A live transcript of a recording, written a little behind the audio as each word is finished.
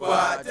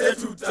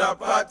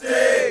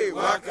chapate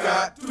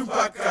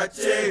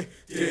wakatupakache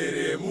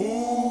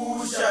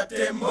teremusha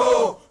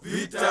tembo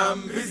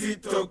vitambizi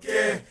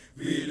toke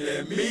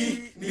vile mi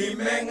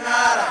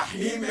nimeng'ara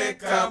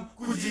nimekam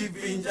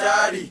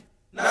kujivinjari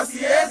na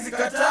siwezi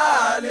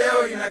kataa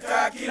leo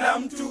inakaa kila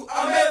mtu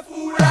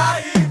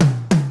amefurahi.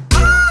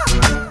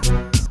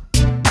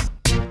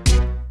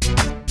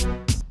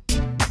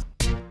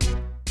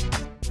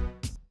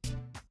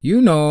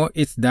 You know,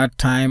 it's that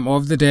time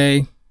of the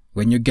day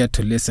when you get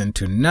to listen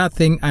to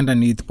Nothing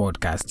Underneath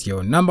Podcast,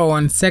 your number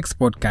one sex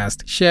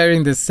podcast,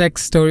 sharing the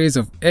sex stories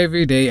of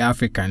everyday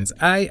Africans.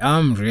 I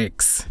am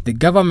Rix. The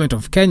government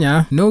of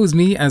Kenya knows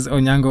me as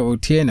Onyango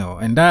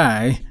Otieno, and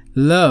I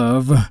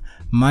love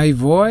my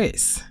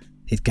voice.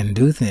 It can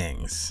do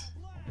things.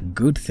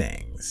 Good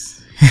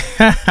things.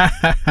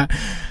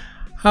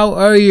 How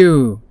are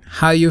you?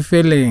 How are you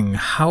feeling?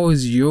 How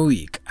was your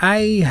week?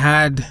 I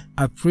had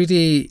a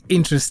pretty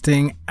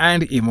interesting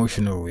and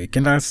emotional week,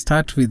 and I'll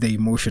start with the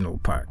emotional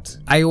part.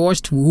 I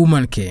watched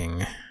Woman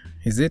King.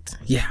 Is it?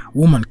 Yeah,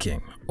 Woman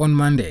King on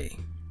Monday.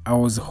 I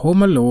was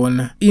home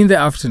alone in the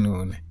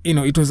afternoon. You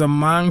know, it was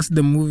amongst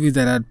the movies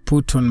that I'd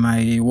put on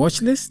my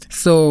watch list.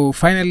 So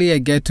finally I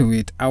get to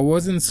it. I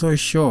wasn't so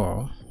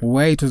sure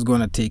where it was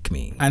gonna take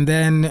me. And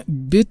then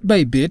bit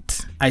by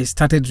bit, I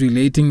started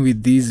relating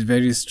with these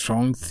very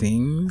strong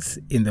things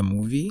in the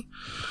movie.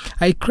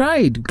 I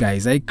cried,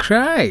 guys. I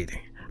cried.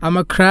 I'm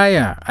a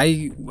crier.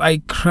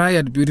 I cry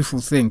at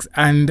beautiful things.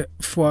 And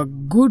for a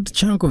good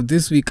chunk of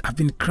this week, I've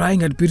been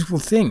crying at beautiful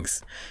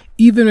things.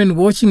 Even when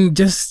watching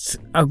just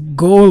a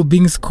goal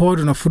being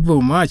scored on a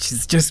football match,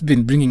 it's just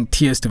been bringing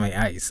tears to my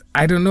eyes.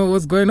 I don't know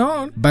what's going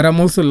on, but I'm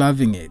also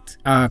loving it.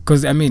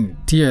 Because,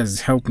 tears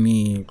help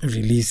me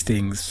release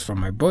things from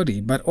my body.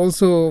 But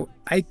also,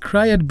 I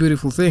cry at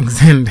beautiful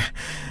things. And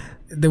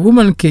The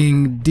Woman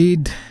King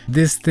did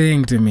this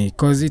thing to me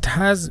because it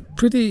has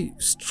pretty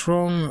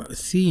strong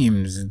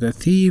themes. The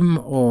theme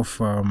of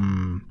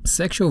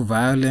sexual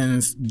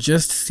violence,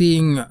 just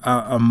seeing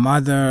a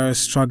mother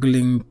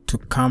struggling to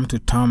come to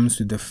terms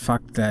with the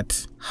fact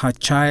that her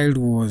child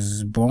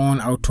was born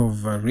out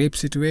of a rape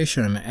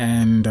situation,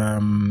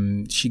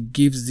 and she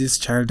gives this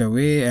child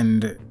away,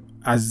 and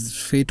as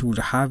fate would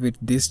have it,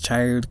 this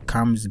child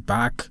comes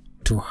back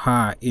to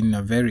her in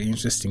a very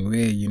interesting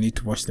way. You need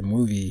to watch the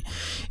movie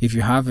if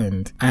you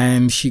haven't.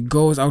 And she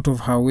goes out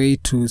of her way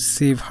to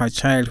save her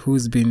child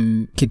who's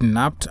been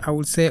kidnapped, I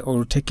would say,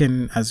 or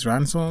taken as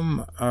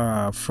ransom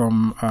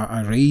from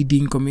a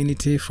raiding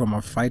community, from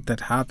a fight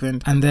that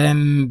happened. And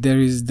then there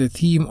is the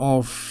theme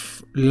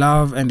of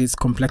love and its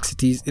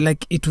complexities.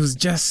 Like, it was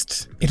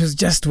just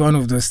one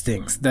of those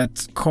things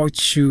that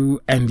caught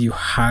you and you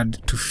had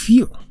to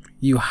feel.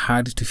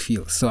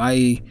 So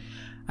I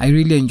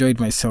really enjoyed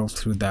myself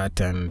through that,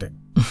 and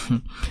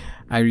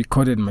I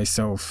recorded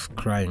myself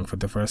crying for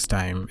the first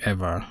time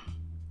ever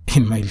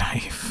in my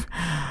life.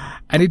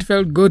 And it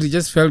felt good. It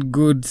just felt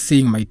good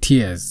seeing my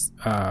tears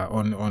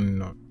on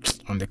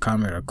the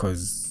camera,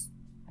 because,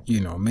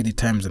 you know, many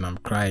times when I'm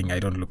crying, I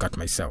don't look at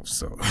myself.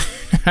 So,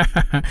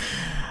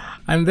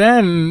 and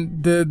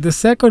then the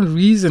second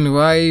reason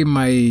why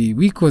my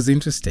week was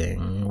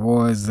interesting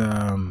was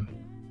a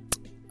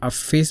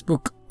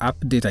Facebook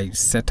update I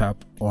set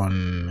up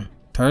on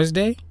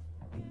Thursday,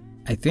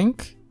 I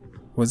think.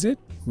 Was it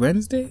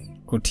Wednesday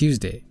or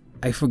Tuesday?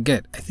 I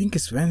forget. I think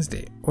it's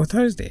Wednesday or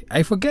Thursday.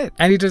 I forget.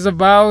 And it was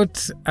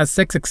about a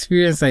sex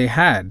experience I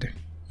had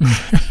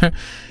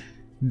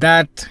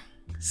that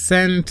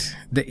sent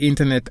the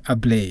internet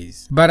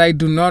ablaze. But I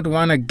do not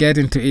want to get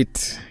into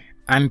it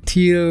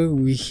until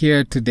we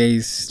hear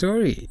today's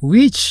story,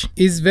 which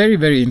is very,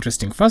 very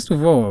interesting. First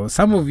of all,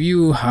 some of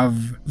you have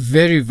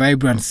very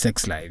vibrant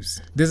sex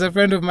lives. There's a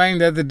friend of mine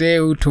the other day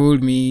who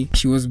told me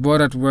she was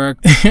bored at work.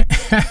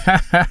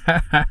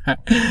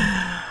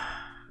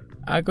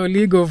 A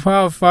colleague of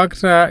her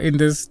fucked her in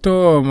the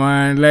store,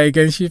 man.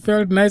 And she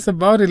felt nice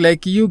about it.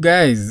 Like, you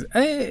guys,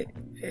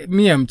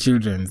 I'm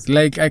children's.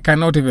 I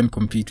cannot even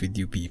compete with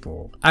you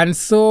people. And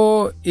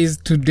so is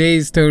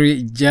today's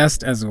story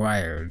just as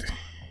wild.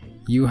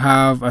 You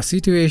have a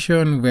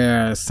situation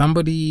where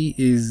somebody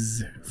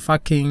is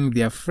fucking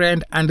their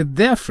friend and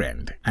their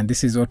friend. And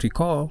this is what we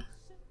call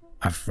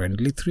a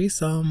friendly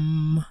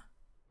threesome.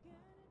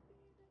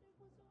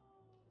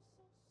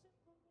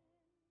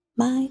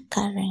 My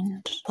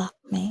current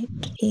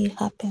workmate, he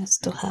happens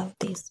to have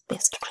this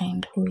best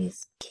friend who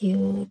is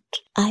cute.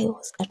 I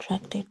was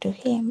attracted to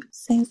him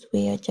since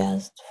we are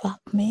just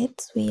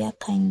workmates. We are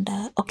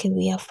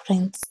we are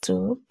friends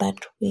too,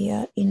 but we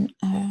are in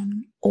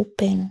an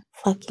open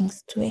fucking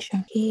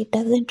situation. He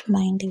doesn't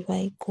mind if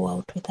I go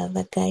out with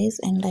other guys,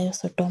 and I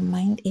also don't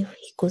mind if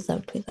he goes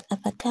out with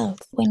other girls.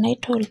 When I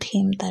told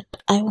him that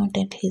I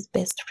wanted his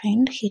best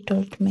friend, he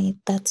told me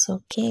that's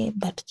okay,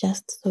 but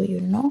just so you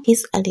know,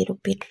 he's a little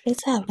bit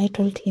reserved. I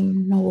told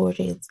him no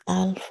worries,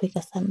 I'll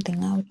figure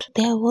something out.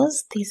 There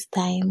was this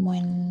time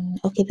when,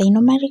 they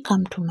normally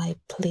come to my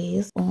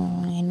place.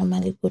 I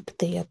normally go to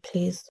their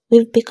place.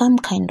 We've become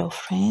kind of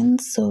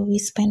friends, so we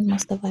spend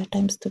most of our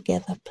times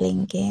together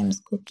playing games,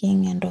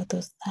 cooking, and all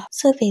those stuff.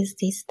 So there's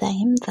this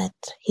time that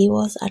he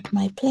was at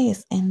my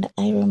place, and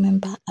I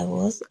remember I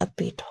was a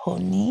bit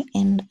horny,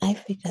 and I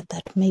figured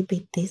that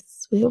maybe this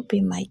will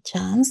be my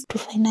chance to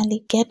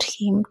finally get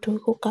him to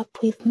hook up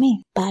with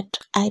me. But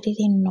I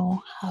didn't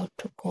know how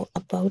to go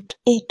about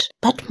it.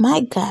 But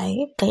my guy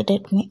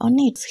guided me on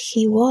it.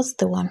 He was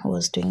the one who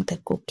was doing the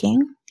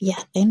cooking.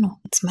 Yeah, I know,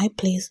 it's my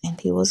place and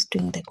he was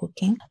doing the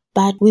cooking,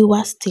 but we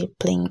were still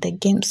playing the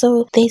game.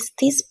 So there's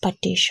this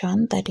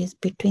partition that is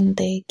between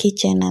the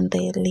kitchen and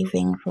the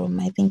living room.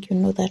 I think you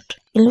know that.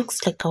 It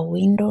looks like a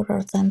window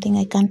or something.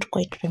 I can't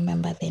quite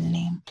remember the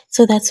name.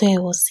 So that's where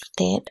I was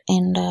seated,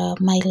 and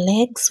my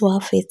legs were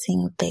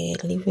facing the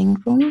living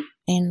room,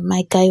 and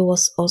my guy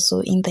was also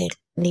in the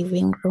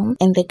living room,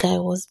 and the guy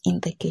was in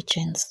the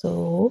kitchen.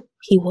 So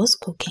he was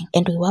cooking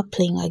and we were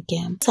playing a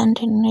game.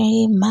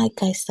 Suddenly my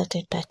guy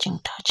started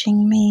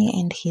touching me,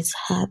 and his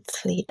heart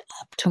slid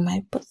up to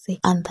my pussy,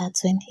 and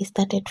that's when he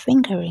started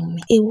fingering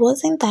me. It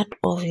wasn't that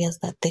obvious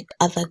that the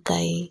other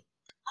guy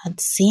had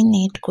seen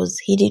it, because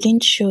he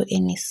didn't show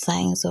any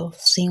signs of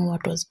seeing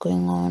what was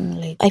going on.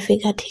 Like, I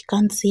figured he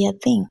can't see a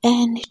thing.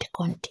 And it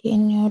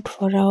continued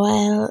for a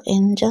while,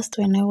 and just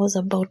when I was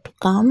about to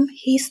come,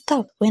 he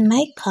stopped. When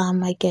I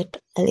come, I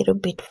get a little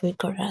bit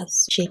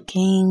vigorous,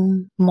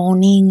 shaking,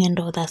 moaning, and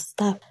all that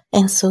stuff.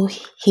 And so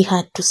he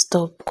had to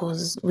stop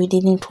because we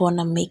didn't want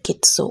to make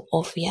it so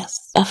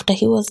obvious. After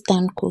he was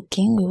done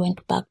cooking, we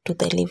went back to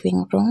the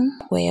living room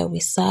where we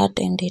sat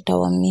and ate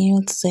our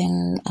meals.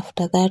 And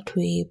after that,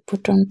 we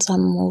put on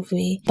some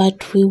movie.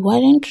 But we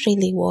weren't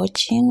really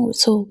watching,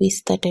 so we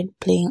started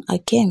playing a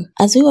game.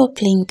 As we were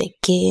playing the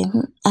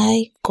game,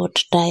 I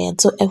got tired.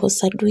 So I was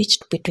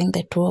sandwiched between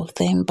the two of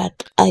them,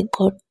 but I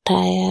got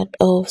tired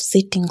of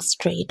sitting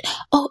straight.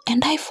 Oh,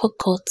 and I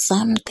forgot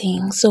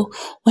something. So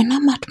when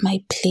I'm at my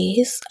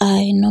place,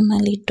 I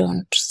normally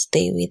don't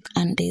stay with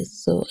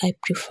Andes, so I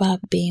prefer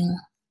being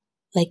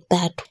like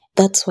that.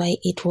 That's why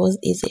it was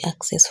easy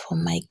access for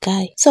my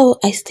guy. So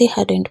I still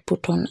hadn't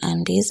put on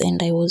undies,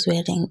 and I was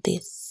wearing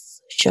this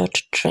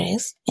short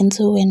dress. And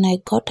so when I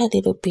got a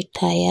little bit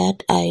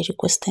tired, I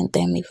requested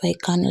them if I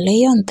can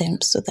lay on them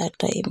so that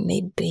I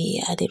may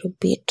be a little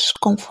bit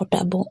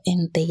comfortable,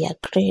 and they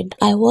agreed.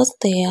 I was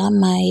there,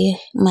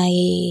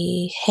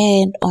 my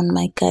head on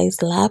my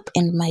guy's lap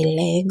and my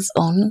legs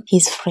on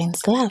his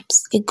friend's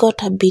laps. It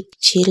got a bit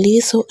chilly,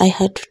 so I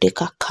had to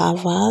take a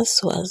cover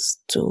so as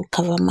to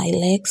cover my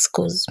legs,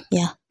 because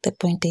the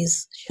point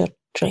is short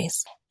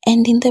dress.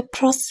 And in the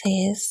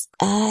process,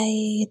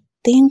 I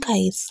think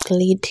I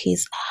slid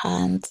his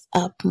hands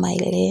up my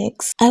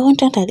legs. I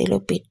wanted a little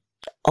bit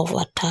of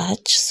a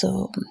touch,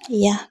 so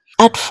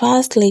at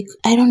first,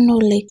 I don't know,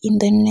 in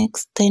the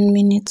next 10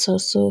 minutes or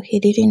so,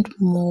 he didn't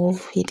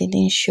move, he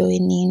didn't show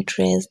any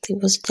interest. He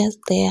was just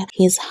there,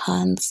 his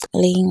hands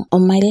laying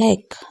on my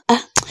leg.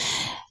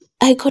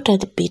 I got a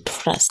bit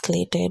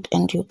frustrated,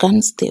 and you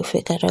can still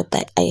figure out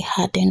that I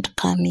hadn't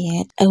come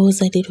yet. I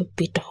was a little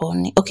bit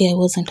horny. Okay, I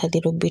wasn't a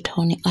little bit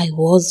horny, I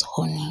was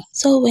horny.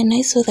 So when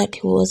I saw that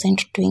he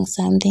wasn't doing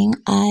something,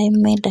 I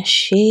made a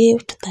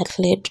shift that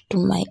led to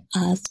my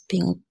ass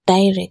being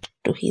direct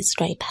to his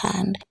right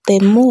hand. The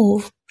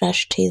move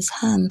brushed his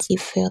hands. He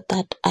felt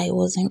that I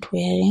wasn't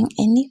wearing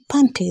any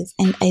panties,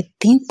 and I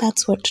think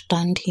that's what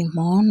turned him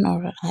on,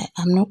 or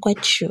I'm not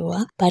quite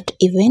sure. But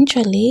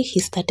eventually he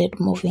started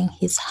moving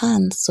his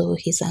hands, so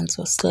his hands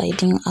were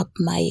sliding up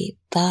my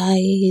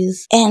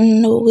thighs,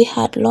 and we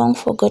had long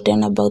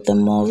forgotten about the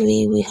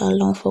movie, we had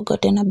long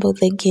forgotten about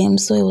the game,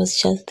 so it was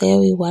just there.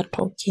 We were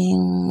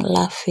talking,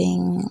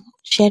 laughing,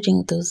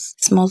 sharing those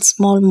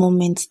small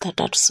moments that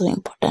are so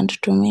important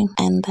to me.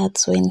 And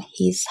that's when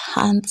his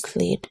hand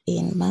slid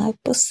in my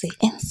pussy.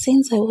 And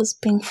since I was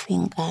being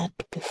fingered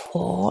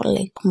before,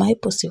 my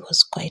pussy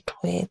was quite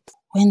wet.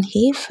 When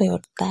he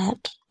felt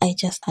that, I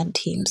just heard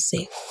him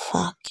say,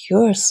 "Fuck,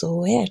 you're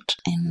so wet."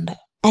 And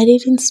I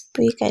didn't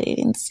speak, I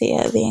didn't say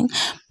a thing,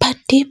 but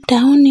deep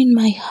down in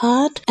my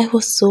heart, I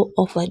was so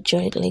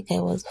overjoyed.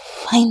 I was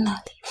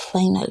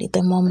finally,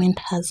 the moment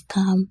has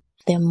come.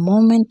 The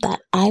moment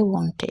that I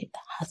wanted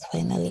has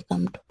finally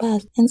come to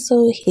pass. And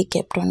so he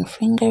kept on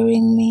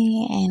fingering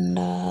me,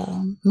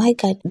 and my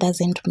guy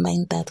doesn't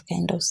mind that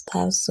kind of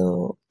stuff,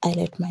 so I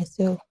let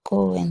myself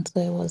go. And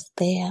so I was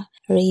there,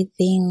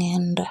 breathing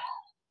and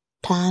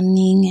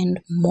turning and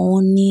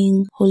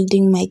moaning,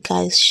 holding my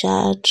guy's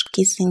shirt,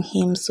 kissing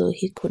him so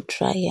he could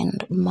try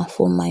and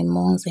muffle my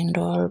moans and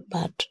all.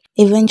 But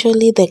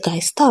eventually the guy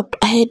stopped.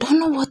 I don't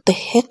know what the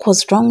heck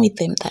was wrong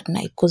with him that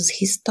night, because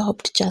he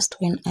stopped just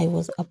when I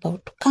was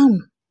about to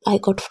come. I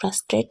got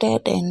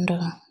frustrated, and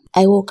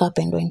I woke up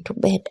and went to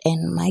bed,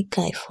 and my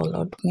guy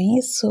followed me,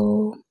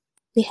 so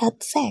we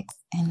had sex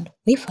and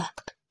we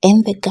fucked.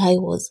 And the guy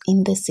was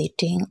in the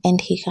sitting, and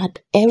he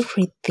had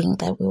everything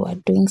that we were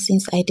doing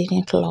since I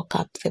didn't lock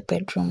up the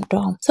bedroom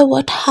door. So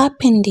what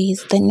happened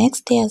is, the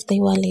next day as they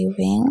were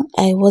leaving,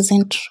 I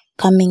wasn't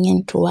coming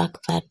into work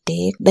that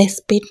day. They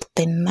spent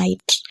the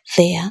night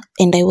there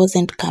and I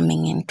wasn't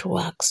coming into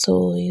work.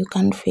 So you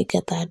can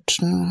figure that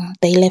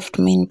they left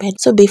me in bed.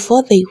 So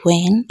before they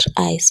went,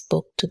 I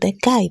spoke to the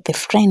guy, the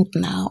friend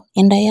now,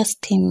 and I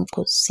asked him,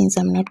 because since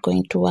I'm not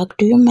going to work,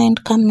 do you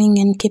mind coming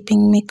and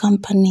keeping me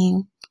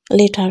company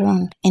later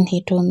on? And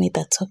he told me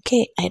that's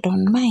okay, I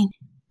don't mind.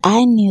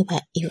 I knew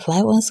that if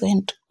I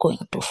wasn't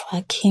going to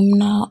fuck him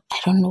now, I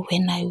don't know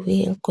when I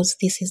will, because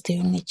this is the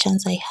only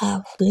chance I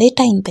have.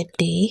 Later in the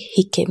day,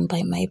 he came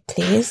by my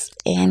place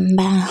and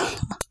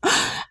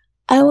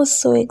I was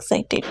so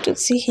excited to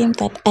see him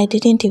that I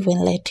didn't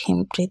even let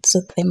him breathe. So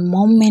the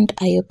moment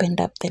I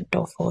opened up the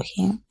door for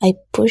him, I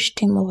pushed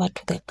him over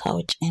to the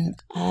couch and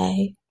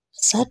I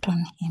sat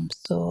on him.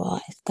 So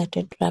I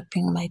started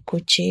wrapping my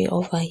Gucci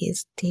over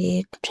his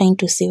dick, trying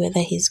to see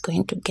whether he's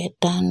going to get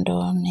turned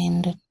on,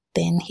 and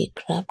then he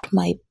grabbed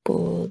my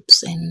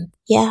boobs and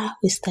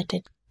we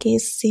started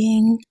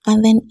kissing,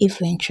 and then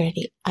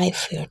eventually I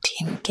felt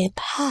him get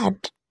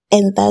hard.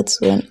 And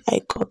that's when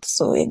I got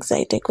so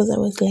excited because I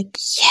was like,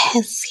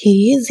 yes,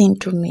 he is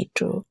into me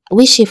too.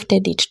 We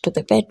shifted it to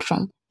the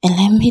bedroom. And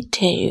let me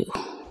tell you,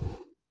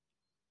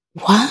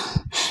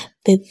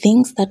 the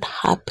things that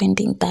happened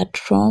in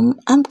that room,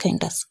 I'm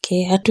kind of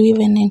scared to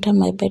even enter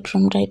my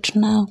bedroom right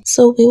now.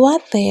 So we were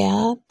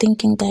there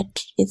thinking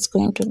that it's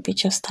going to be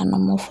just a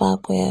normal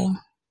fuck where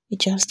we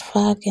just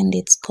fuck and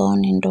it's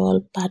gone and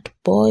all, but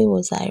boy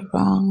was I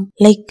wrong.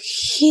 Like,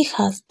 he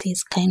has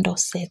this kind of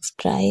sex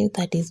drive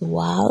that is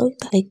wild.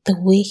 Like the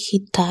way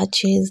he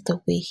touches, the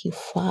way he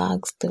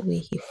fucks, the way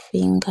he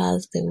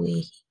fingers, the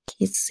way he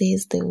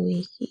kisses, the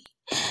way he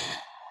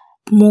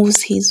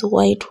moves his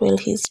white while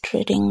he's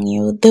treating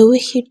you, the way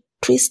he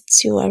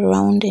twists you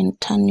around and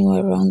turn you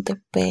around the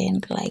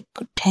bed, like,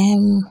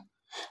 damn,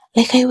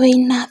 like I weigh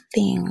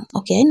nothing.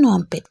 Okay, I know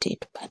I'm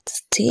petite, but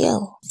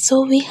still.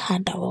 So we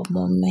had our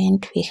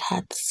moment, we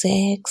had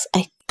sex,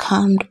 I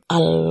calmed a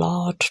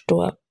lot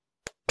to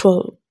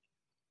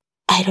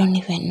I don't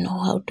even know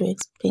how to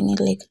explain it,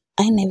 like,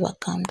 I never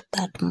calmed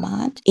that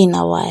much in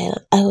a while.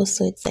 I was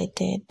so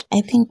excited.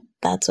 I think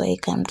that's why I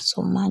calmed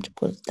so much,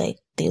 because like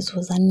this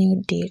was a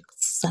new dick,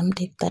 some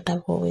dick that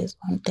I've always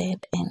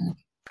wanted, and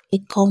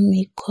it got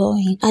me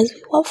going. As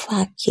we were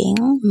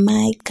fucking,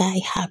 my guy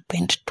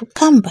happened to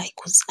come by,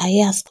 because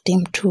I asked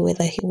him too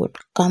whether he would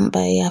come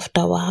by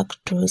after work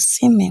to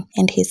see me,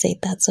 and he said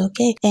that's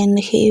okay. And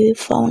he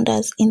found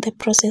us in the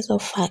process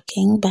of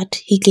fucking, but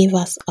he gave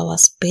us our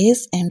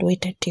space and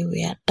waited till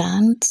we are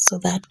done so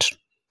that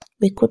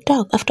we could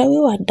talk. After we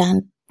were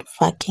done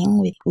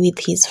fucking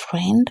with his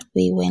friend,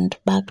 we went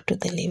back to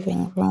the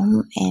living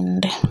room,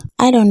 and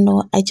I don't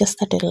know, I just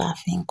started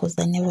laughing because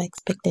I never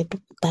expected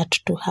that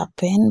to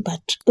happen,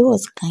 but it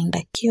was kind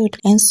of cute.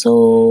 And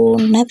so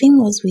nothing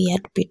was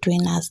weird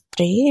between us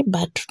three,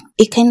 but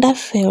it kind of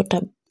felt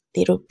a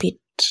little bit,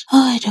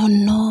 I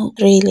don't know,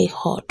 really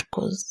hot,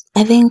 because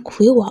I think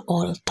we were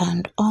all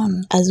turned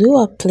on. As we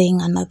were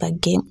playing another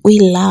game, we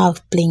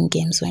love playing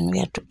games when we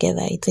are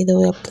together. It's either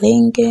we're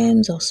playing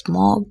games or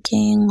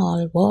smoking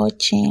or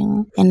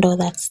watching and all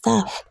that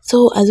stuff.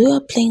 So as we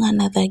were playing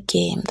another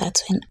game,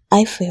 that's when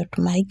I felt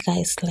my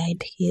guy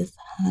slide his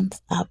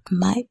hands up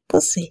my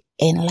pussy.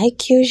 And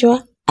like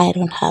usual, I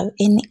don't have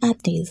any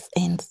artists,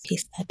 and he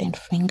started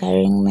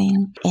fingering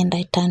me, and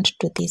I turned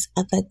to this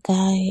other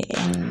guy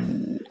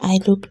and I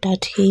looked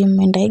at him,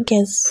 and I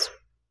guess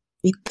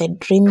with the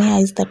dreamy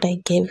eyes that I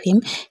gave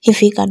him, he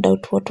figured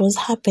out what was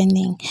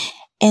happening,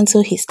 and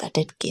so he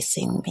started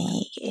kissing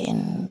me,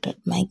 and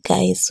my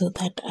guy saw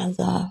that as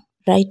a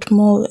right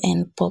move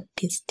and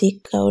popped his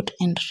dick out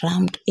and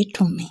rammed it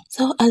to me.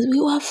 So as we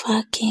were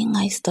fucking,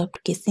 I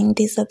stopped kissing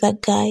this other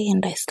guy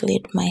and I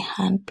slid my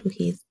hand to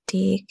his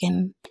dick,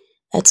 and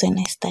that's when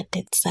I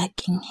started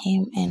sucking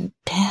him, and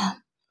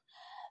damn,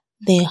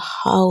 the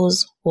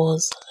house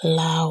was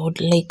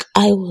loud. Like,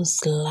 I was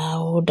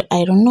loud.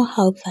 I don't know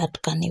how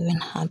that can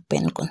even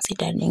happen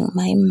considering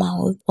my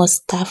mouth was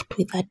stuffed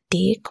with a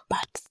dick,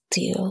 but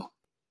still,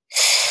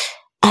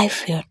 I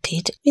felt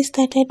it. We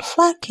started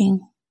fucking.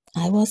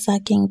 I was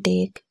sucking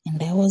dick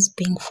and I was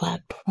being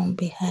fucked from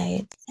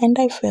behind, and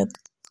I felt,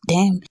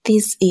 damn,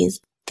 this is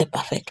the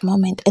perfect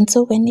moment. And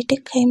so when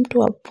it came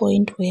to a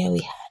point where we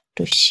had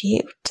to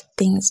shift,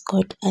 things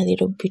got a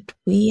little bit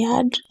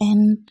weird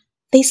and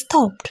they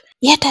stopped.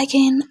 Yet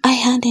again, I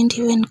hadn't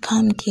even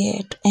come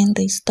yet and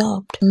they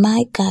stopped.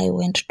 My guy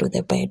went to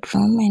the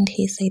bedroom and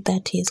he said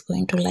that he's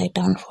going to lie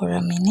down for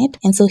a minute,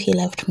 and so he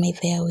left me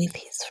there with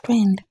his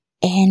friend,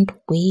 and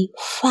we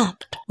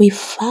fucked. We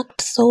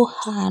fucked so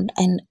hard,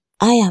 and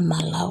I am a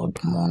loud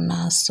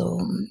moaner, so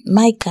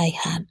my guy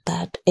had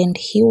that, and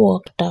he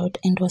walked out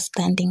and was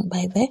standing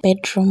by the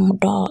bedroom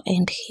door,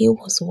 and he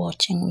was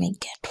watching me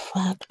get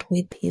fucked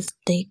with his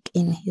dick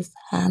in his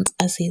hands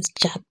as he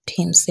jacked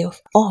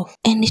himself off.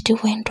 And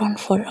it went on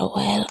for a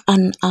while,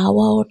 an hour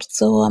or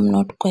so, I'm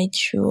not quite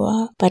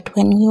sure, but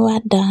when we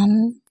were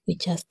done, We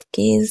just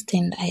kissed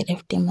and I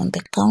left him on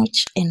the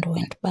couch and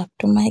went back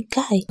to my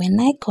guy. When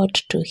I got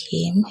to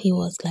him, he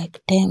was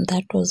like, damn,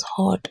 that was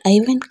hot. I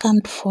even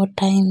camed 4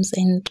 times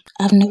and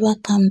I've never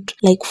camed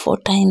like 4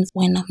 times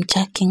when I'm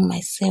jacking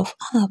myself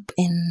up,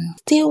 and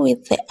still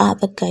with the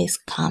other guy's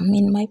cum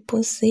in my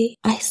pussy.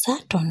 I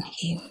sat on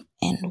him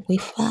and we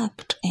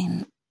fucked,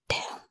 and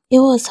damn, it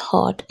was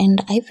hot.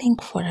 And I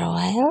think for a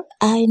while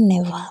I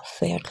never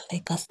felt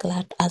like a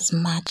slut as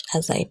much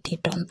as I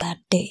did on that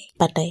day,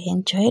 but I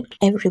enjoyed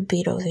every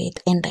bit of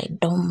it and I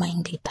don't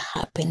mind it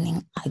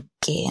happening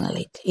again.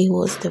 Like, it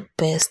was the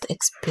best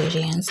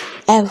experience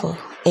ever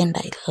and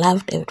I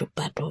loved every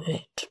part of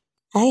it.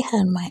 I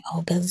had my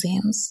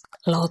orgasms,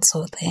 lots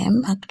of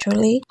them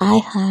actually. I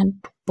had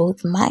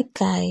both my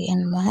guy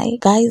and my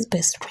guy's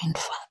best friend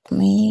fuck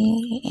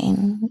me,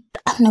 and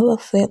I've never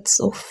felt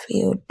so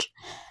filled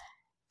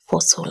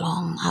for so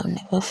long. I've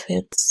never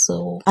felt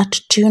so at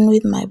tune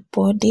with my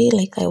body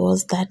like I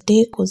was that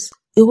day, because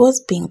it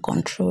was being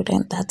controlled,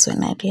 and that's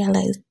when I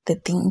realized the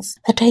things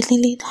that I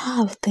really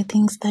love, the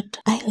things that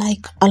I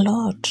like a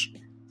lot.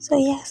 So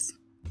yes,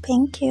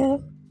 thank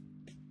you.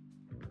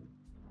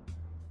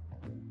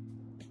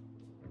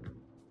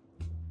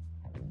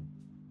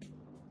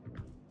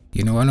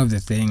 You know, one of the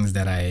things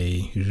that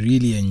I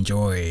really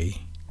enjoy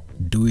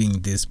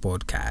doing this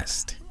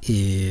podcast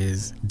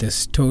is the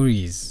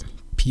stories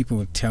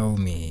people tell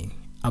me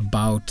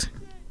about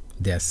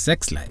their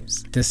sex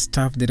lives, the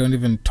stuff they don't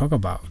even talk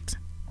about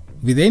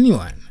with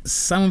anyone.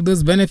 Some of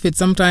those benefits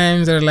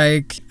sometimes are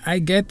like, I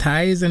get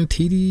thighs and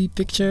titty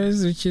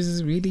pictures, which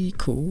is really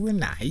cool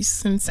and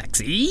nice and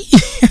sexy.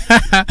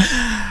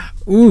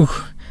 Ooh.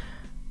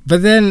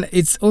 But then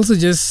it's also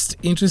just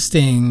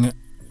interesting.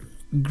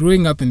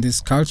 Growing up in this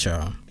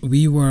culture,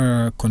 we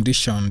were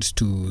conditioned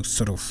to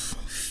sort of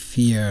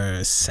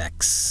fear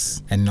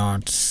sex and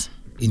not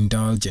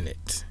indulge in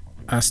it.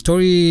 A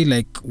story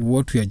like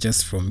what we are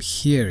just from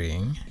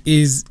hearing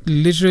is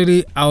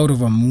literally out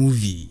of a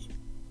movie.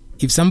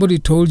 If somebody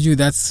told you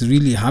that's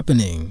really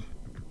happening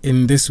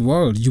in this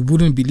world, you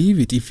wouldn't believe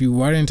it if you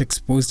weren't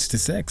exposed to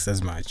sex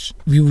as much.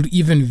 We would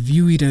even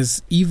view it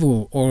as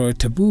evil or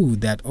taboo,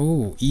 that,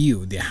 oh,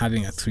 ew, they're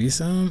having a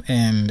threesome,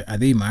 and are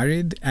they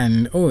married?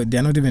 And, oh,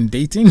 they're not even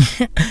dating.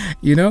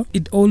 You know,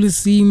 it always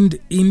seemed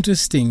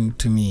interesting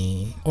to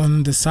me.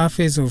 On the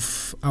surface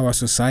of our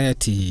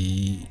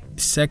society,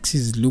 sex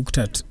is looked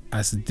at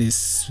as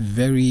this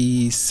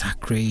very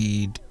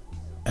sacred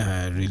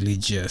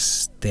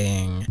religious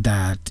thing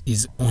that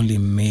is only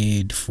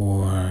made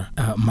for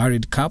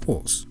married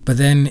couples. But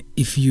then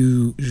if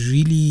you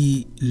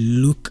really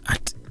look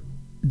at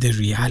the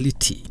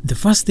reality, the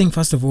first thing,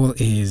 first of all,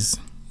 is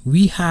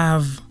we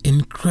have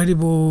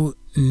incredible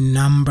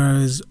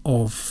numbers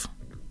of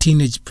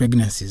teenage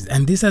pregnancies,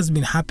 and this has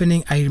been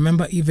happening. I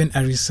remember even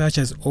a research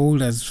as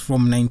old as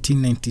from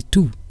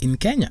 1992 in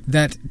Kenya,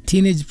 that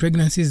teenage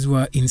pregnancies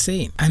were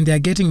insane, and they are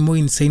getting more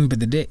insane by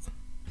the day,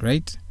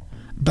 right?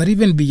 But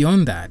even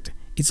beyond that,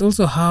 it's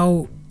also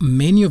how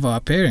many of our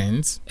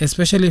parents,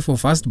 especially for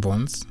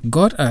firstborns,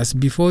 got us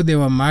before they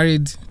were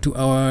married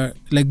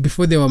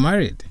before they were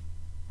married.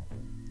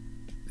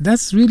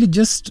 That's really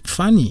just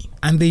funny.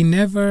 And they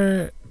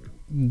never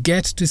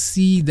get to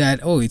see that,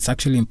 oh, it's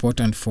actually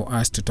important for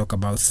us to talk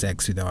about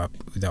sex with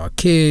our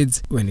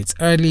kids when it's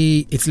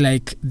early. It's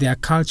like their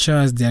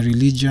cultures, their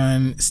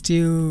religion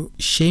still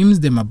shames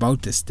them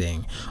about this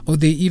thing, or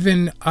they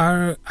even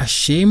are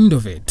ashamed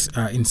of it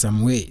in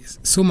some ways,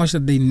 so much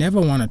that they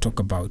never want to talk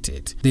about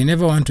it. They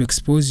never want to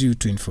expose you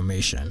to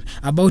information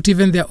about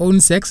even their own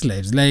sex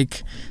lives.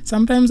 Like,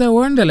 sometimes I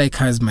wonder, like,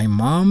 has my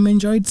mom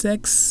enjoyed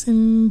sex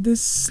in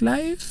this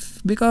life?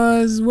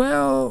 Because,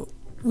 well,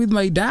 with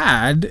my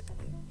dad,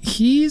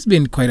 he's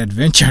been quite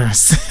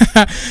adventurous,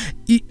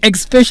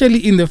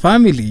 especially in the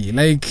family.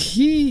 Like,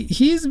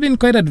 he's been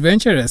quite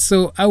adventurous.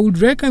 So I would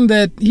reckon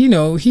that, you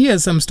know, he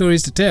has some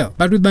stories to tell.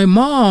 But with my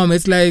mom,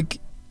 it's like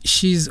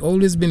she's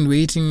always been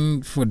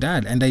waiting for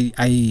dad. And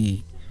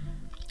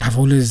I've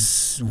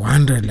always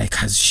wondered, like,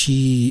 has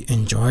she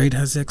enjoyed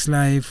her sex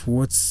life?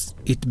 What's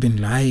it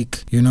been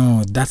like? You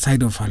know, that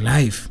side of her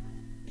life.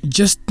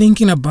 Just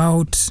thinking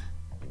about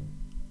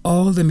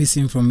all the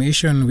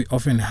misinformation we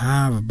often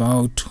have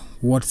about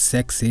what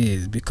sex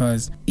is,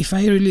 because if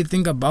I really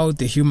think about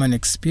the human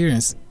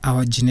experience,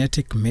 our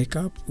genetic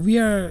makeup, we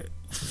are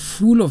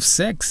full of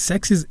sex.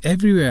 Sex is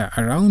everywhere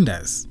around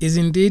us.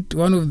 Isn't it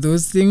one of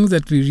those things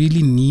that we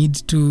really need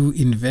to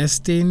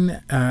invest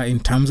in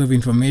terms of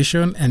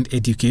information and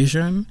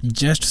education,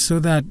 just so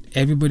that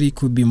everybody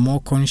could be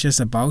more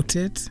conscious about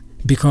it?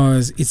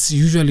 Because it's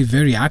usually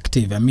very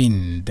active. I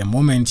mean, the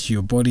moment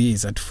your body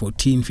is at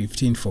 14,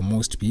 15 for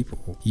most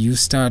people, you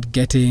start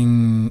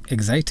getting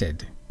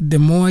excited. The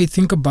more I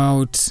think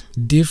about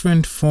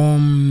different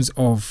forms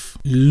of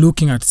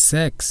looking at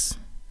sex,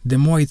 the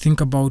more I think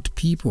about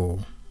people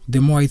the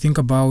more I think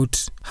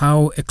about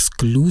how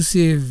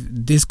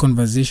exclusive this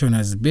conversation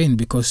has been,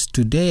 because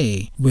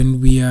today, when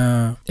we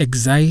are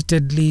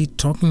excitedly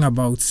talking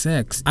about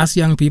sex, us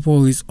young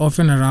people is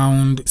often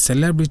around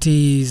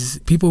celebrities,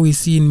 people we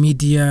see in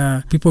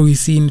media, people we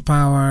see in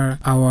power,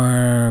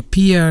 our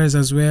peers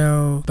as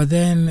well. But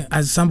then,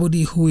 as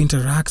somebody who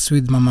interacts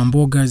with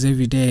mamambogas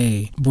every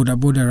day,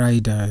 boda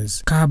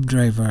riders, cab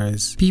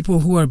drivers,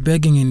 people who are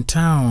begging in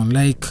town,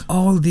 like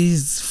all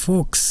these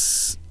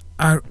folks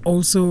are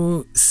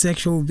also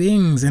sexual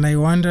beings, and I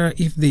wonder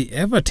if they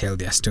ever tell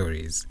their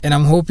stories. And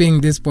I'm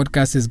hoping this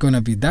podcast is gonna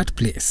be that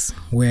place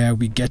where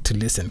we get to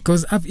listen,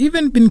 because I've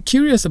even been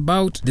curious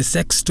about the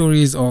sex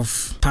stories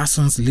of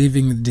persons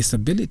living with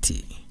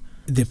disability,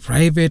 the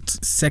private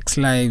sex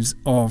lives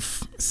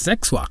of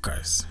sex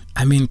workers.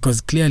 I mean,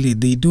 because clearly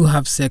they do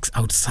have sex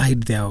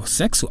outside their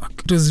sex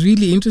work. It was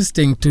really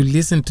interesting to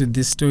listen to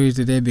this story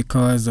today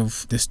because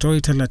of the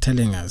storyteller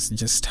telling us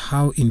just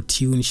how in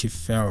tune she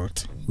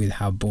felt with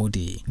her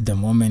body the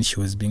moment she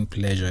was being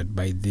pleasured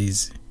by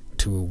these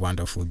two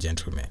wonderful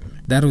gentlemen.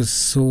 That was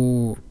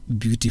so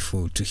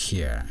beautiful to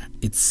hear.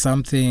 It's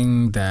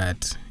something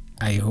that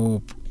I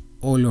hope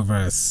all of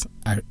us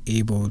are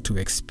able to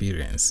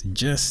experience,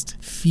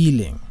 just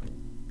feeling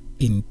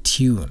in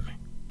tune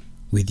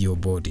with your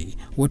body,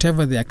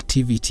 whatever the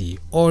activity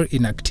or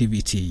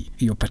inactivity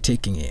you're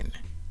partaking in,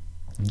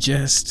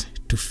 just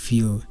to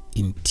feel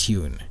in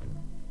tune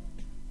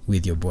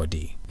with your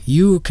body.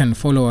 You can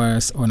follow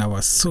us on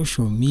our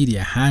social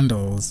media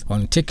handles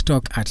on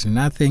TikTok at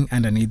Nothing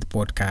Underneath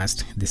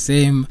Podcast, the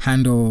same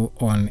handle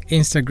on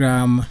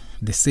Instagram,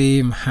 the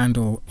same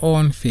handle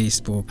on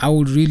Facebook. I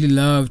would really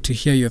love to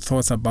hear your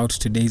thoughts about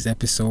today's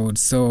episode.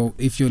 So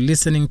if you're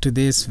listening to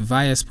this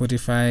via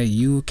Spotify,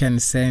 you can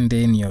send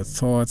in your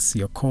thoughts,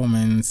 your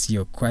comments,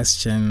 your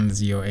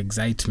questions, your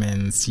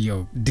excitements,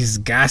 your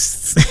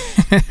disgusts.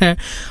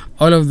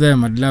 All of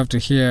them I'd love to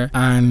hear.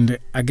 And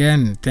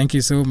again, thank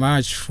you so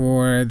much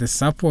for the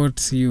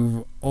support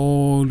you've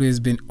always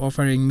been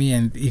offering me.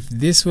 And if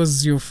this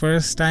was your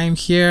first time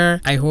here,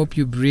 I hope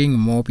you bring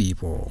more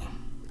people.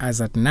 As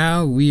at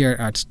now, we are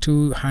at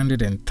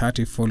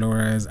 230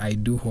 followers. I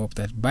do hope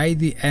that by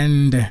the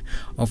end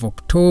of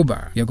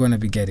October, you're going to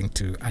be getting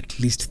to at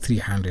least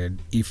 300,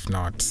 if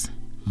not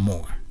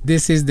more.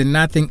 This is the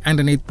Nothing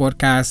Underneath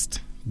Podcast.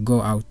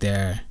 Go out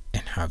there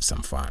and have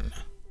some fun.